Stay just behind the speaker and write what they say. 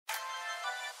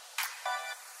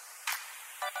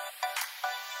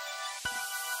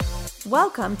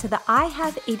Welcome to the I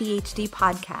Have ADHD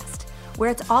podcast, where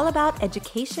it's all about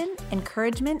education,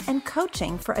 encouragement, and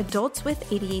coaching for adults with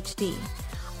ADHD.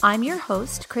 I'm your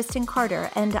host, Kristen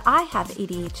Carter, and I have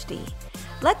ADHD.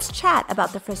 Let's chat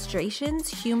about the frustrations,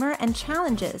 humor, and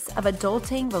challenges of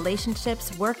adulting,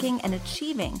 relationships, working, and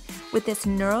achieving with this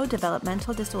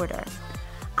neurodevelopmental disorder.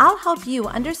 I'll help you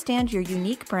understand your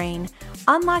unique brain,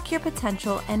 unlock your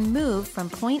potential, and move from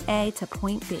point A to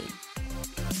point B.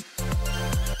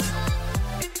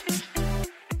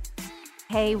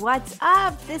 Hey, what's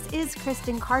up? This is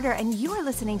Kristen Carter, and you are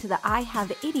listening to the I Have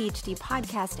ADHD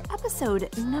podcast, episode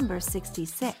number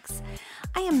 66.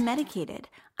 I am medicated,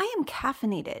 I am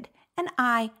caffeinated, and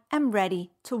I am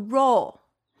ready to roll.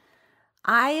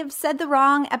 I have said the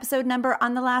wrong episode number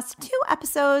on the last two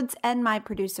episodes, and my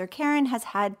producer Karen has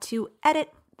had to edit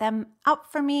them out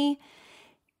for me.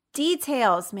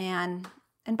 Details, man.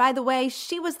 And by the way,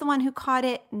 she was the one who caught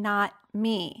it, not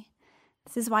me.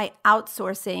 This is why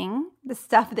outsourcing the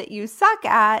stuff that you suck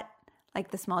at, like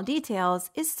the small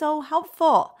details, is so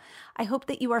helpful. I hope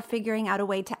that you are figuring out a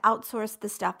way to outsource the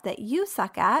stuff that you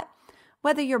suck at,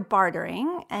 whether you're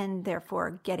bartering and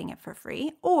therefore getting it for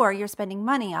free, or you're spending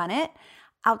money on it.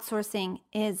 Outsourcing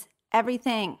is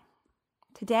everything.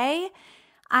 Today,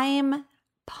 I am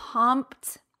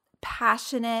pumped,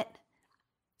 passionate,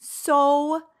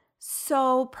 so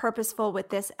purposeful with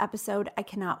this episode. I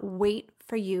cannot wait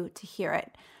for you to hear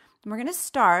it. And we're going to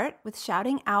start with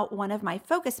shouting out one of my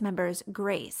focus members,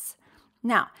 Grace.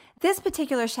 Now, this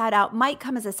particular shout out might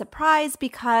come as a surprise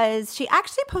because she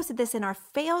actually posted this in our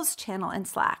fails channel in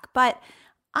Slack, but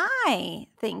I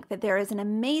think that there is an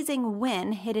amazing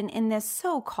win hidden in this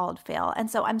so-called fail.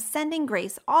 And so I'm sending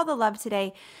Grace all the love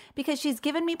today because she's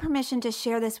given me permission to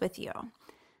share this with you.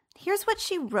 Here's what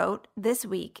she wrote this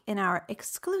week in our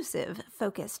exclusive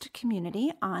focused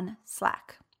community on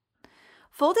Slack.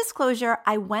 Full disclosure,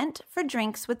 I went for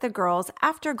drinks with the girls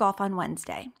after golf on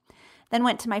Wednesday, then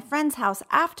went to my friend's house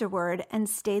afterward and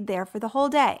stayed there for the whole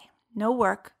day. No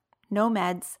work, no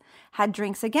meds, had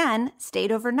drinks again,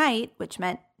 stayed overnight, which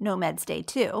meant no meds day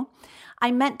 2.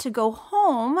 I meant to go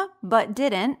home, but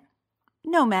didn't.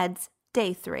 No meds,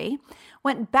 day 3.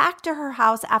 Went back to her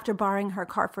house after borrowing her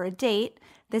car for a date.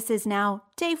 This is now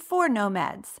day 4, no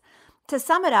meds. To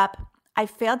sum it up, I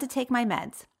failed to take my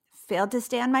meds, failed to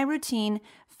stay on my routine,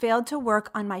 failed to work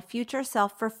on my future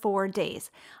self for 4 days.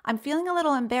 I'm feeling a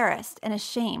little embarrassed and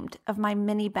ashamed of my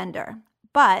mini bender.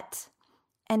 But,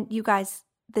 and you guys,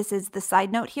 this is the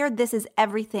side note here, this is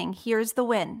everything. Here's the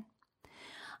win.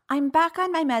 I'm back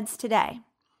on my meds today,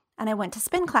 and I went to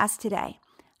spin class today,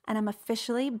 and I'm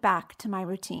officially back to my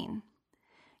routine.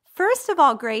 First of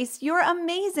all, Grace, you're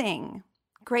amazing.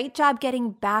 Great job getting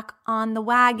back on the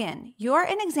wagon. You're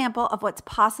an example of what's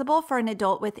possible for an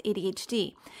adult with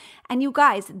ADHD. And you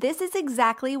guys, this is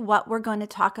exactly what we're going to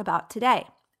talk about today.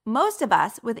 Most of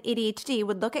us with ADHD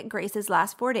would look at Grace's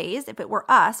last 4 days, if it were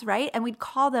us, right? And we'd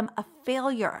call them a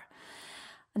failure.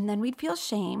 And then we'd feel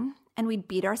shame and we'd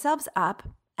beat ourselves up.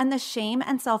 And the shame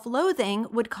and self-loathing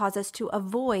would cause us to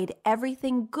avoid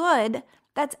everything good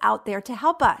that's out there to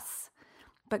help us.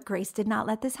 But Grace did not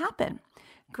let this happen.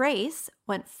 Grace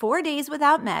went 4 days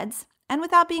without meds and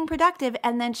without being productive,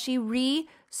 and then she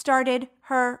restarted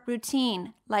her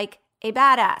routine like a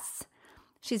badass.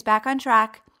 She's back on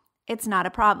track. It's not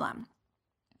a problem.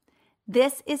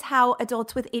 This is how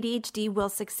adults with ADHD will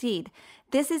succeed.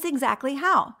 This is exactly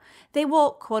how. They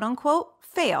will, quote unquote,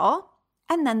 fail,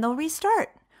 and then they'll restart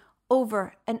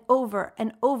over and over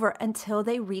and over until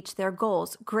they reach their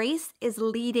goals. Grace is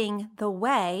leading the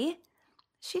way.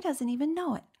 She doesn't even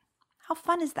know it. How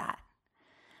fun is that?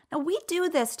 Now, we do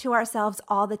this to ourselves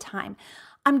all the time.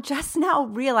 I'm just now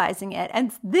realizing it,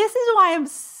 and this is why I'm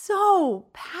so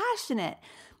passionate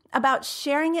about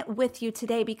sharing it with you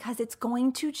today, because it's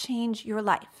going to change your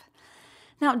life.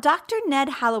 Now, Dr. Ned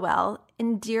Hallowell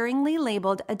endearingly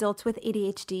labeled adults with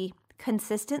ADHD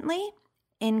consistently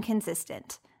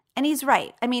inconsistent. And he's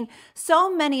right. I mean,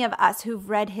 so many of us who've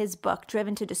read his book,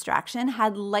 Driven to Distraction,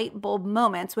 had light bulb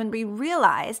moments when we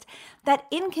realized that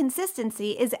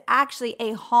inconsistency is actually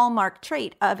a hallmark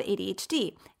trait of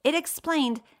ADHD. It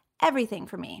explained everything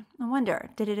for me. I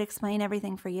wonder, did it explain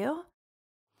everything for you?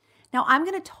 Now, I'm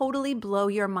going to totally blow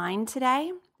your mind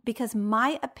today because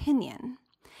my opinion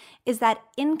is that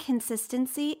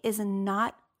inconsistency is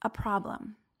not a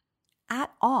problem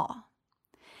at all.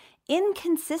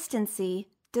 Inconsistency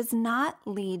does not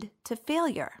lead to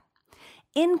failure.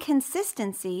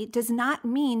 Inconsistency does not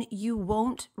mean you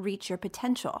won't reach your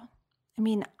potential. I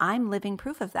mean, I'm living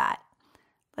proof of that.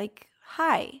 Like,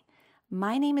 hi,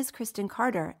 my name is Kristen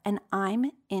Carter, and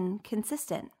I'm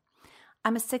inconsistent.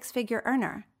 I'm a 6-figure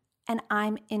earner. and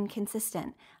I'm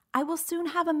inconsistent. I will soon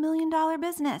have $1 million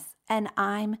business and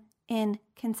I'm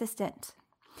inconsistent.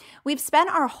 We've spent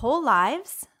our whole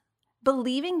lives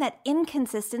believing that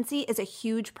inconsistency is a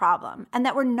huge problem and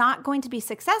that we're not going to be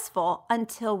successful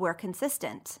until we're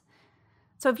consistent.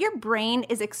 So if your brain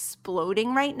is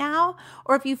exploding right now,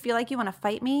 or if you feel like you want to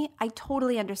fight me, I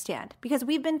totally understand, because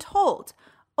we've been told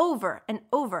over and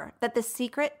over that the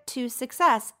secret to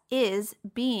success is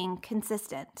being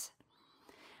consistent.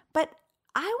 But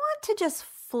I want to just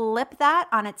flip that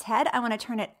on its head. I want to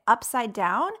turn it upside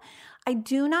down. I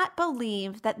do not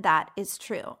believe that that is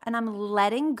true, and I'm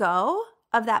letting go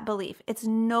of that belief. It's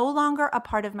no longer a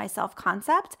part of my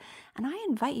self-concept, and I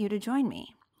invite you to join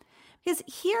me. Because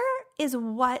here is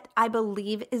what I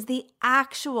believe is the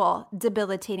actual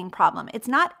debilitating problem. It's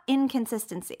not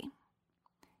inconsistency.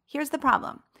 Here's the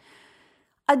problem.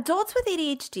 Adults with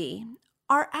ADHD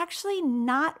are actually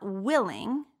not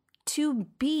willing to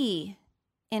be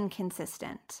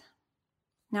inconsistent.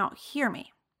 Now, hear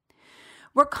me.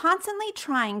 We're constantly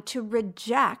trying to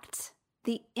reject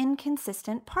the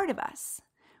inconsistent part of us.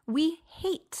 We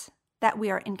hate that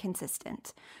we are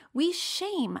inconsistent. We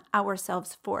shame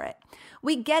ourselves for it.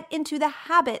 We get into the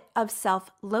habit of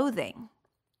self-loathing.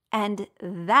 And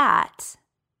that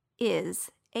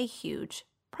is a huge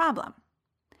problem.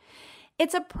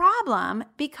 It's a problem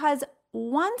because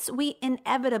once we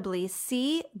inevitably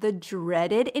see the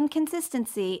dreaded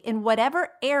inconsistency in whatever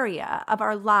area of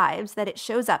our lives that it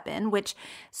shows up in, which,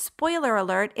 spoiler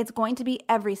alert, it's going to be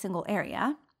every single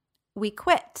area, we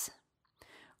quit.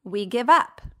 We give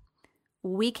up.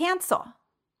 We cancel,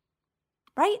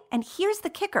 right? And here's the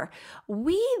kicker.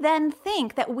 We then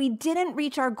think that we didn't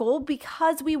reach our goal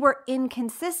because we were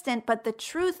inconsistent, but the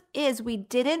truth is we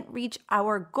didn't reach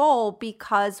our goal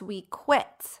because we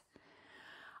quit.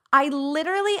 I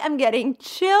literally am getting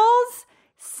chills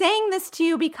saying this to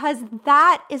you because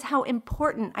that is how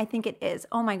important I think it is.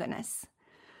 Oh my goodness.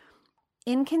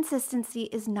 Inconsistency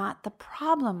is not the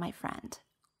problem, my friend.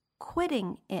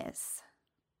 Quitting is.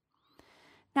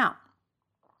 Now,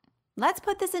 let's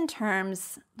put this in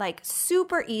terms like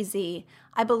super easy.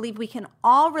 I believe we can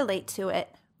all relate to it,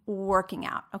 working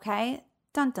out, okay?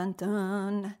 Dun, dun,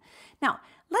 dun. Now,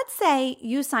 let's say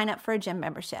you sign up for a gym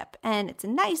membership and it's a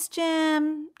nice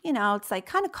gym, it's like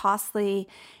kind of costly.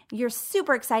 You're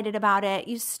super excited about it.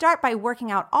 You start by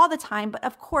working out all the time, but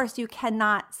of course you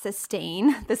cannot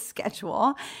sustain the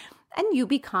schedule and you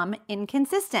become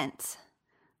inconsistent.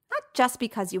 Not just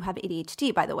because you have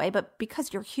ADHD, by the way, but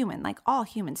because you're human, like all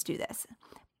humans do this.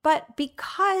 But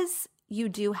because you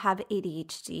do have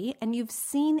ADHD and you've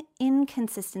seen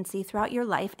inconsistency throughout your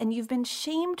life and you've been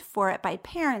shamed for it by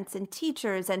parents and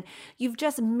teachers and you've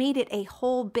just made it a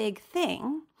whole big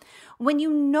thing, when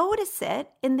you notice it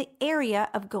in the area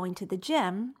of going to the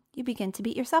gym, you begin to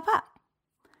beat yourself up.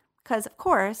 Because, of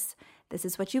course, this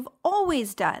is what you've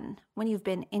always done when you've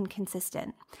been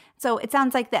inconsistent. So it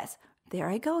sounds like this. There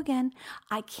I go again.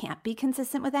 I can't be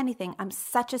consistent with anything. I'm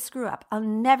such a screw up. I'll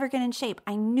never get in shape.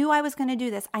 I knew I was going to do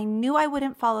this. I knew I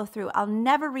wouldn't follow through. I'll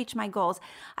never reach my goals.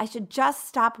 I should just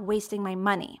stop wasting my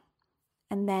money.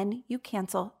 And then you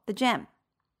cancel the gym.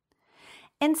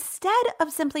 Instead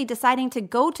of simply deciding to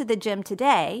go to the gym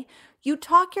today, you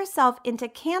talk yourself into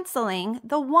canceling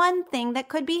the one thing that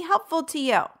could be helpful to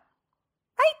you.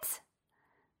 Right?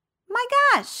 My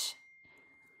gosh.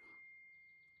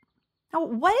 Now,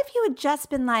 what if you had just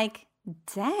been like,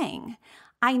 dang,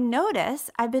 I notice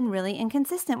I've been really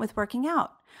inconsistent with working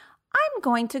out. I'm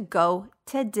going to go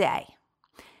today.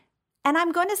 And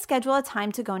I'm going to schedule a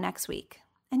time to go next week.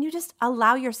 And you just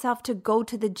allow yourself to go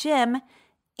to the gym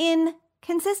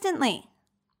inconsistently.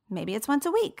 Maybe it's once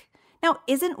a week. Now,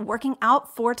 isn't working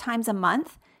out 4 times a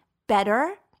month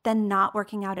better than not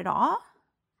working out at all?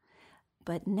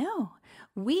 But no,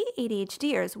 we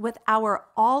ADHDers with our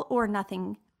all or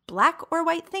nothing black or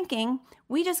white thinking,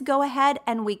 we just go ahead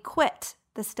and we quit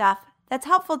the stuff that's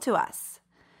helpful to us.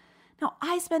 Now,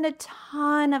 I spend a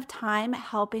ton of time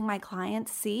helping my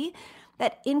clients see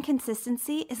that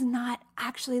inconsistency is not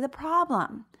actually the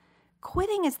problem.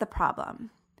 Quitting is the problem.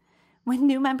 When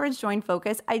new members join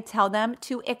Focus, I tell them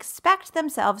to expect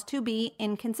themselves to be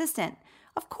inconsistent.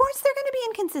 Of course, they're going to be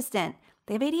inconsistent.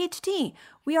 They have ADHD.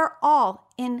 We are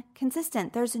all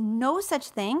inconsistent. There's no such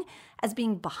thing as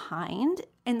being behind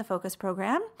in the Focus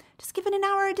program. Just give it an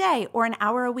hour a day or an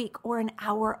hour a week or an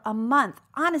hour a month.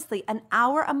 Honestly, an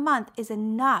hour a month is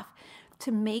enough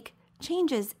to make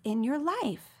changes in your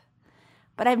life.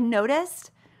 But I've noticed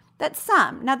that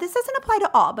some, now this doesn't apply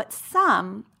to all, but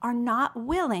some are not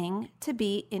willing to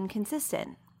be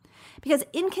inconsistent because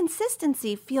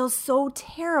inconsistency feels so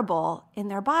terrible in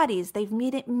their bodies. They've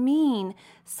made it mean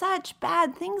such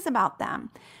bad things about them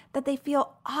that they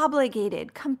feel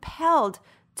obligated, compelled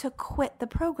to quit the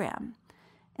program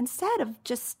instead of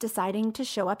just deciding to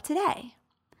show up today.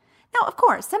 Now, of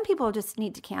course, some people just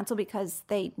need to cancel because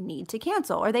they need to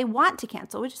cancel or they want to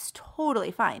cancel, which is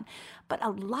totally fine. But a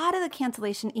lot of the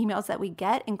cancellation emails that we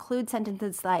get include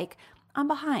sentences like, I'm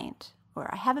behind, or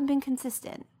I haven't been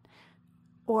consistent,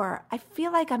 or I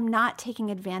feel like I'm not taking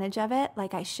advantage of it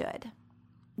like I should.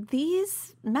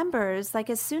 These members, like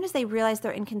as soon as they realize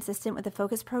they're inconsistent with the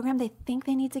focus program, they think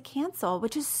they need to cancel,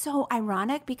 which is so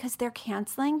ironic because they're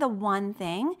canceling the one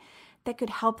thing that could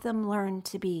help them learn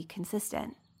to be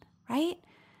consistent, right?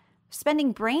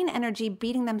 Spending brain energy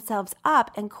beating themselves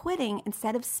up and quitting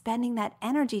instead of spending that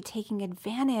energy taking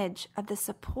advantage of the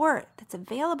support that's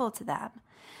available to them.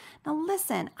 Now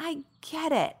listen, I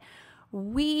get it.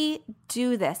 We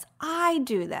do this. I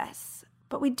do this.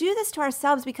 But we do this to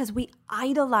ourselves because we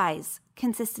idolize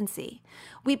consistency.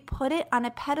 We put it on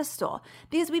a pedestal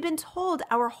because we've been told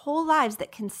our whole lives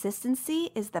that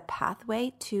consistency is the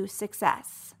pathway to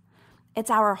success.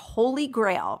 It's our holy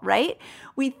grail, right?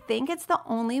 We think it's the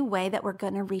only way that we're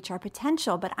going to reach our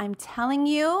potential, but I'm telling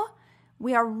you,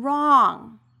 we are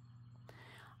wrong.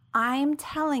 I'm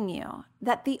telling you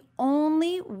that the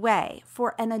only way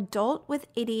for an adult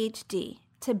with ADHD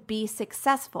to be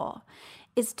successful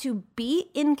is to be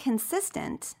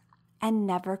inconsistent and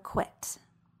never quit.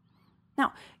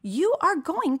 Now, you are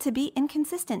going to be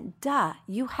inconsistent. Duh,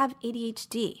 you have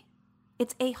ADHD.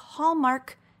 It's a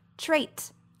hallmark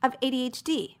trait of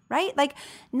ADHD, right? Like,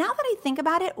 now that I think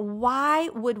about it, why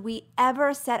would we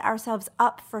ever set ourselves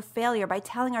up for failure by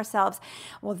telling ourselves,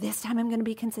 well, this time I'm going to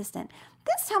be consistent.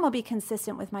 This time I'll be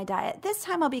consistent with my diet. This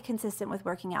time I'll be consistent with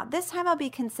working out. This time I'll be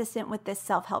consistent with this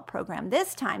self-help program.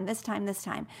 This time.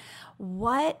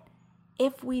 What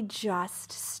if we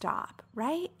just stop,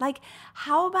 right? Like,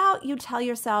 how about you tell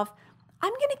yourself,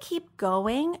 I'm going to keep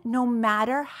going no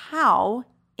matter how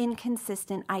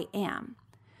inconsistent I am.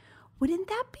 Wouldn't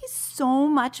that be so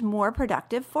much more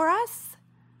productive for us?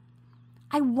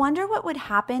 I wonder what would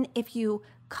happen if you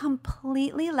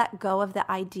completely let go of the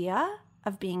idea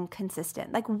of being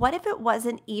consistent. Like, what if it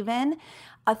wasn't even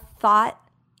a thought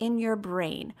in your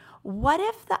brain? What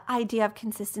if the idea of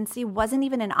consistency wasn't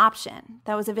even an option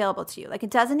that was available to you? Like, it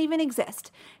doesn't even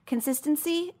exist.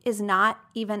 Consistency is not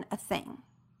even a thing.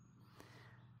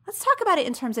 Let's talk about it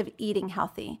in terms of eating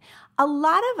healthy. A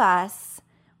lot of us,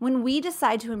 when we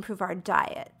decide to improve our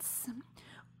diets,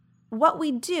 what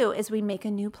we do is we make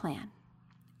a new plan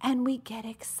and we get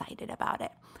excited about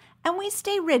it. And we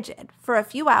stay rigid for a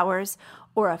few hours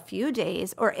or a few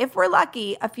days, or if we're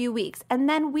lucky, a few weeks. And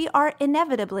then we are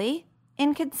inevitably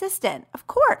inconsistent, of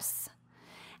course.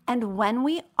 And when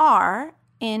we are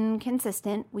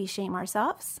inconsistent, we shame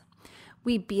ourselves.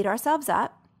 We beat ourselves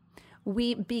up.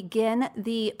 We begin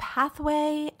the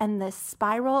pathway and the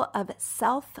spiral of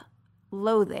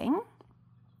self-loathing,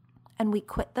 and we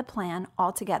quit the plan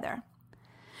altogether.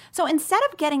 So instead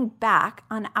of getting back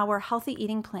on our healthy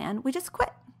eating plan, we just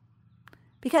quit.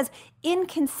 Because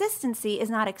inconsistency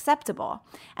is not acceptable.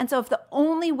 And so if the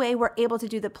only way we're able to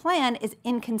do the plan is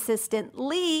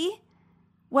inconsistently,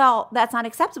 well, that's not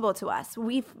acceptable to us.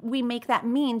 We make that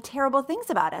mean terrible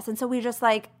things about us. And so we're just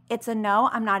like, it's a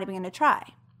no, I'm not even going to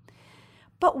try.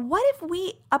 But what if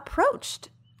we approached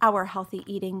our healthy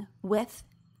eating with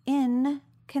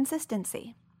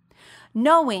inconsistency?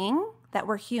 Knowing that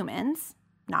we're humans,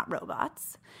 not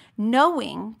robots,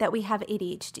 knowing that we have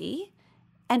ADHD,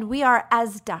 and we are,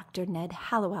 as Dr. Ned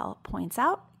Hallowell points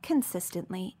out,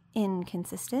 consistently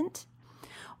inconsistent.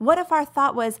 What if our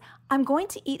thought was, I'm going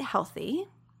to eat healthy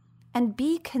and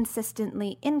be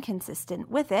consistently inconsistent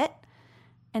with it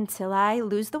until I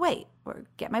lose the weight or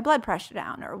get my blood pressure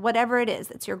down or whatever it is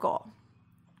that's your goal?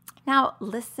 Now,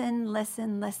 listen.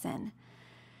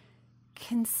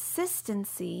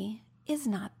 Consistency is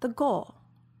not the goal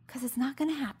because it's not going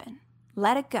to happen.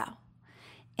 Let it go.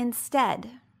 Instead,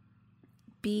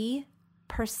 be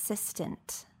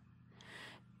persistent.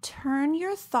 Turn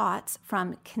your thoughts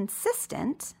from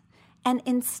consistent and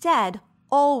instead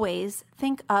always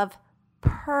think of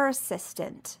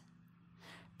persistent.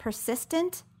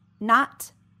 Persistent,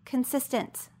 not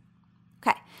consistent.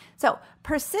 Okay, so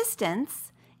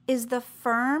persistence is the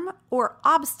firm or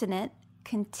obstinate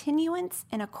continuance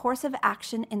in a course of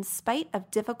action in spite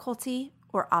of difficulty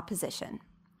or opposition.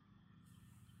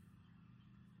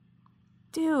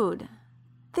 Dude,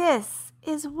 this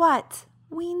is what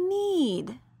we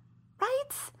need,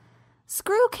 right?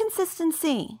 Screw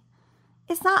consistency.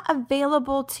 It's not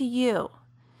available to you.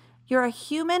 You're a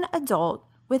human adult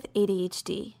with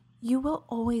ADHD, you will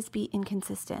always be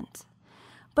inconsistent.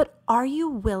 But are you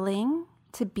willing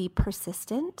to be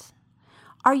persistent?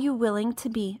 Are you willing to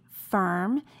be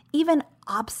firm, even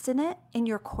obstinate in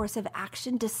your course of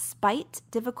action despite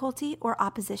difficulty or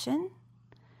opposition?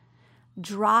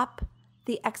 Drop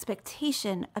the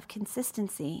expectation of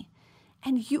consistency,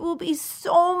 and you will be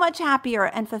so much happier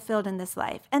and fulfilled in this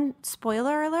life. And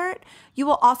spoiler alert, you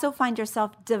will also find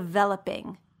yourself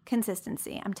developing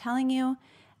consistency. I'm telling you,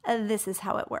 this is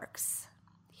how it works.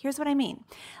 Here's what I mean.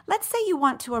 Let's say you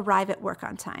want to arrive at work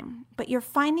on time, but you're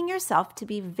finding yourself to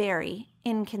be very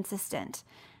inconsistent.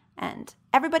 And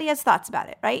everybody has thoughts about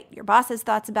it, right? Your boss has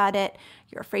thoughts about it.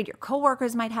 You're afraid your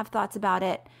coworkers might have thoughts about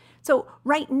it. So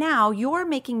right now, you're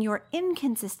making your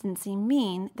inconsistency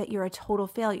mean that you're a total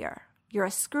failure. You're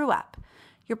a screw up.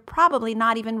 You're probably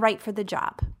not even right for the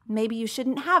job. Maybe you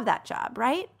shouldn't have that job,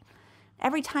 right?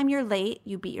 Every time you're late,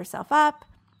 you beat yourself up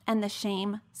and the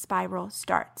shame spiral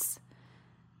starts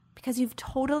because you've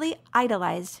totally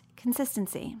idolized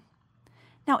consistency.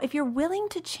 Now, if you're willing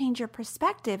to change your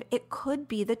perspective, it could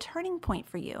be the turning point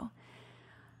for you.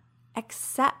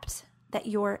 Accept that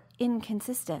you're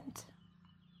inconsistent.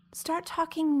 Start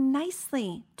talking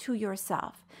nicely to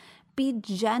yourself. Be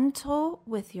gentle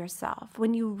with yourself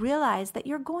when you realize that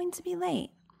you're going to be late.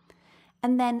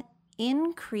 And then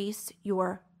increase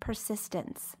your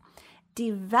persistence.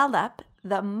 Develop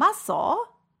the muscle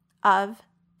of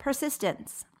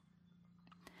persistence.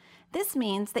 This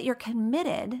means that you're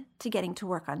committed to getting to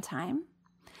work on time,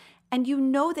 and you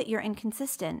know that you're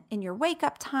inconsistent in your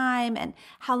wake-up time and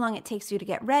how long it takes you to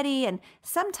get ready, and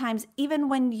sometimes even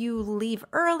when you leave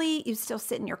early, you still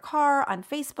sit in your car on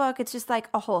Facebook. It's just like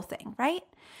a whole thing, right?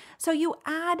 So you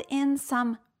add in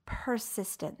some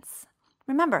persistence.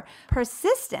 Remember,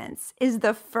 persistence is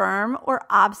the firm or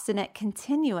obstinate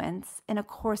continuance in a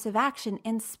course of action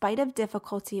in spite of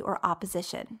difficulty or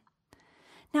opposition.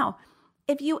 Now,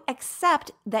 if you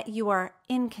accept that you are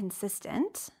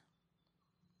inconsistent,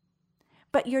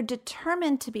 but you're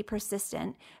determined to be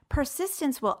persistent,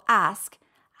 persistence will ask,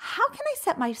 how can I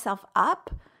set myself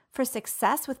up for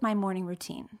success with my morning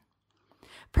routine?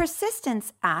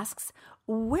 Persistence asks,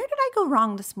 where did I go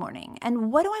wrong this morning?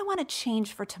 And what do I want to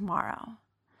change for tomorrow?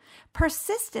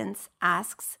 Persistence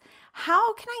asks,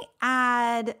 how can I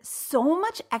add so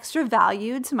much extra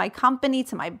value to my company,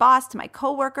 to my boss, to my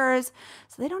coworkers,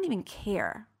 so they don't even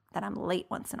care that I'm late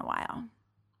once in a while?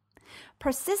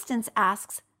 Persistence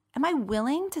asks, am I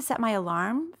willing to set my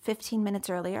alarm 15 minutes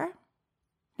earlier?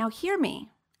 Now hear me.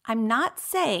 I'm not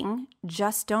saying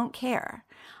just don't care.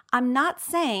 I'm not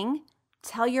saying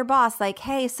tell your boss like,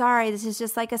 hey, sorry, this is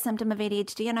just like a symptom of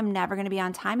ADHD and I'm never going to be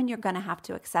on time and you're going to have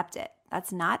to accept it.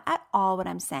 That's not at all what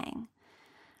I'm saying.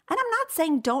 And I'm not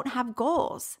saying don't have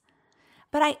goals,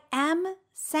 but I am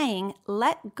saying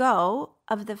let go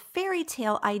of the fairy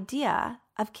tale idea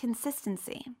of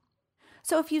consistency.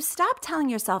 So if you stop telling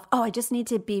yourself, oh, I just need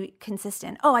to be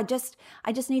consistent. Oh, I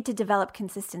just need to develop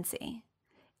consistency.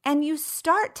 And you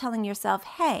start telling yourself,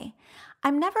 hey,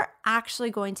 I'm never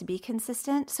actually going to be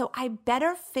consistent, so I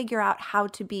better figure out how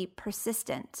to be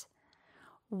persistent.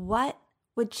 What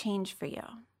would change for you?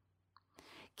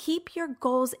 Keep your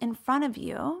goals in front of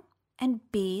you and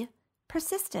be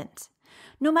persistent.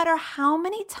 No matter how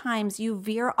many times you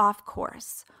veer off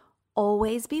course,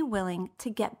 always be willing to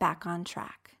get back on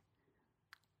track.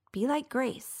 Be like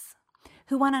Grace,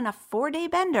 who went on a 4-day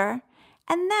bender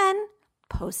and then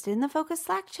posted in the Focus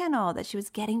Slack channel that she was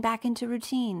getting back into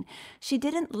routine. She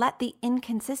didn't let the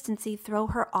inconsistency throw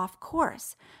her off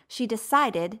course. She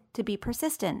decided to be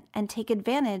persistent and take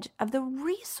advantage of the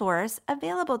resource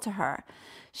available to her.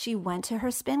 She went to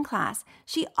her spin class.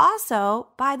 She also,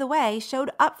 by the way,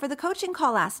 showed up for the coaching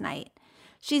call last night.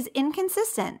 She's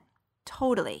inconsistent.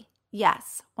 Totally.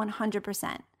 Yes,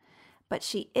 100%. But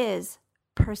she is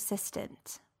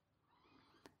persistent.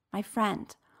 My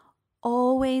friend,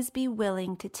 always be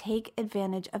willing to take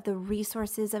advantage of the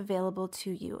resources available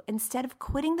to you. Instead of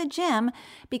quitting the gym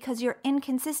because you're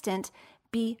inconsistent,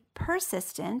 be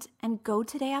persistent and go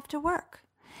today after work.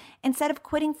 Instead of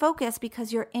quitting Focus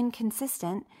because you're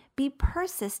inconsistent, be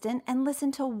persistent and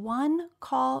listen to one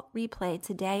call replay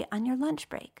today on your lunch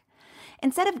break.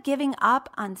 Instead of giving up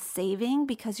on saving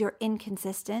because you're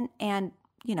inconsistent and,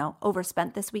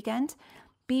 overspent this weekend,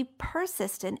 be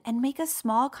persistent and make a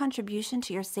small contribution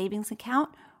to your savings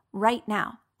account right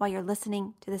now while you're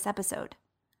listening to this episode.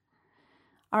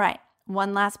 All right,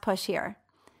 one last push here.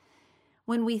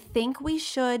 When we think we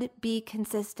should be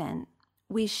consistent,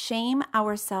 we shame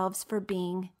ourselves for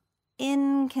being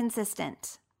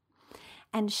inconsistent.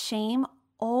 And shame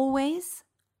always,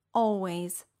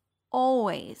 always,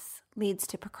 always leads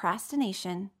to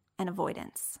procrastination and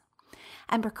avoidance.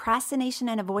 And procrastination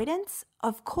and avoidance,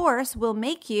 of course, will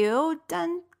make you,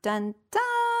 dun, dun,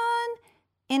 dun,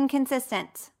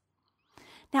 inconsistent.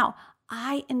 Now,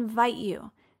 I invite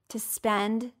you to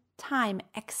spend time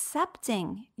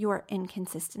accepting your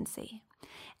inconsistency.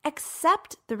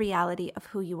 Accept the reality of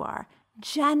who you are.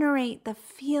 Generate the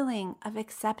feeling of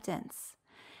acceptance.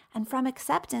 And from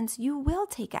acceptance, you will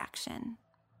take action.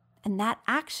 And that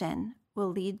action will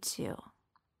lead to,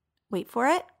 wait for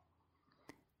it,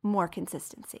 more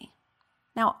consistency.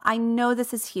 Now, I know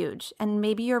this is huge, and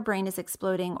maybe your brain is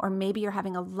exploding, or maybe you're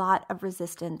having a lot of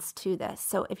resistance to this.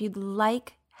 So if you'd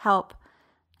like help,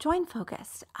 join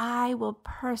Focused. I will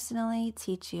personally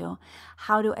teach you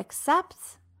how to accept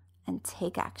and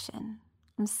take action.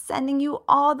 I'm sending you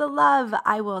all the love.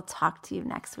 I will talk to you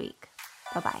next week.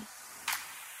 Bye-bye.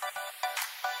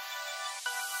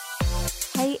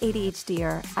 Hey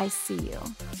ADHDer, I see you.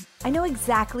 I know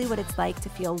exactly what it's like to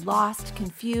feel lost,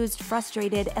 confused,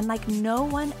 frustrated, and like no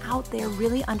one out there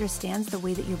really understands the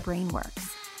way that your brain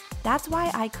works. That's why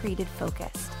I created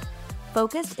Focused.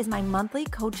 Focused is my monthly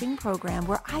coaching program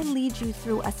where I lead you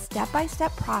through a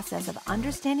step-by-step process of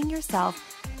understanding yourself,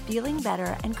 feeling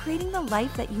better, and creating the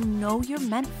life that you know you're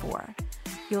meant for.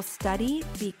 You'll study,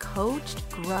 be coached,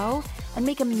 grow, and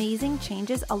make amazing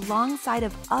changes alongside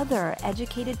of other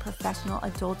educated professional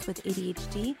adults with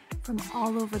ADHD from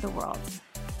all over the world.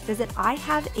 Visit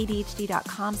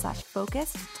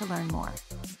ihaveadhd.com/focus to learn more.